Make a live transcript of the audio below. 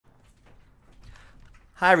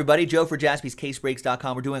Hi, everybody. Joe for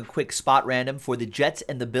jaspyscasebreaks.com. We're doing a quick spot random for the Jets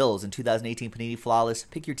and the Bills in 2018 Panini Flawless.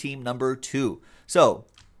 Pick your team number 2. So,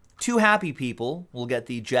 2 happy people will get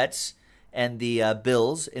the Jets and the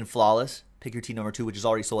Bills in Flawless. Pick your team number 2, which is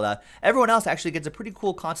already sold out. Everyone else actually gets a pretty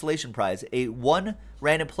cool consolation prize. A 1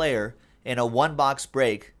 random player in a 1-box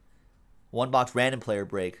break. 1-box random player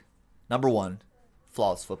break. Number 1,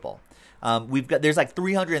 Flawless Football. There's like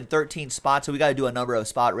 313 spots, so we got to do a number of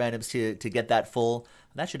spot randoms to get that full.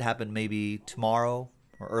 That should happen maybe tomorrow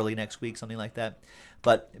or early next week, something like that.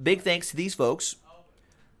 But big thanks to these folks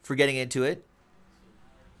for getting into it.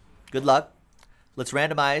 Good luck. Let's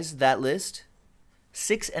randomize that list.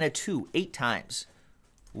 6 and a 2, 8 times.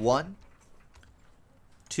 1,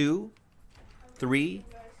 2, 3,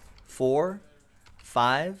 4,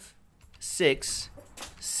 5, 6,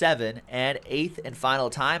 7, and 8th and final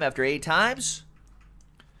time. After 8 times,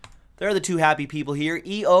 there are the 2 happy people here,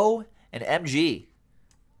 EO and MG.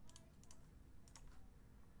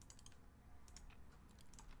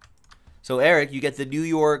 So, Eric, you get the New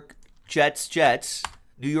York Jets.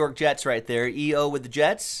 New York Jets right there. EO with the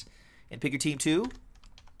Jets. And pick your team 2.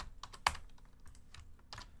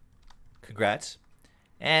 Congrats.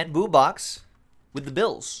 And Boombox with the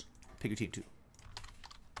Bills. Pick your team 2.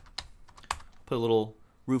 Put a little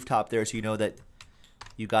rooftop there so you know that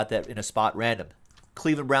you got that in a spot random.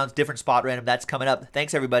 Cleveland Browns, different spot random. That's coming up.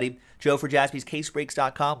 Thanks, everybody. Joe for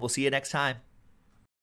jaspyscasebreaks.com. We'll see you next time.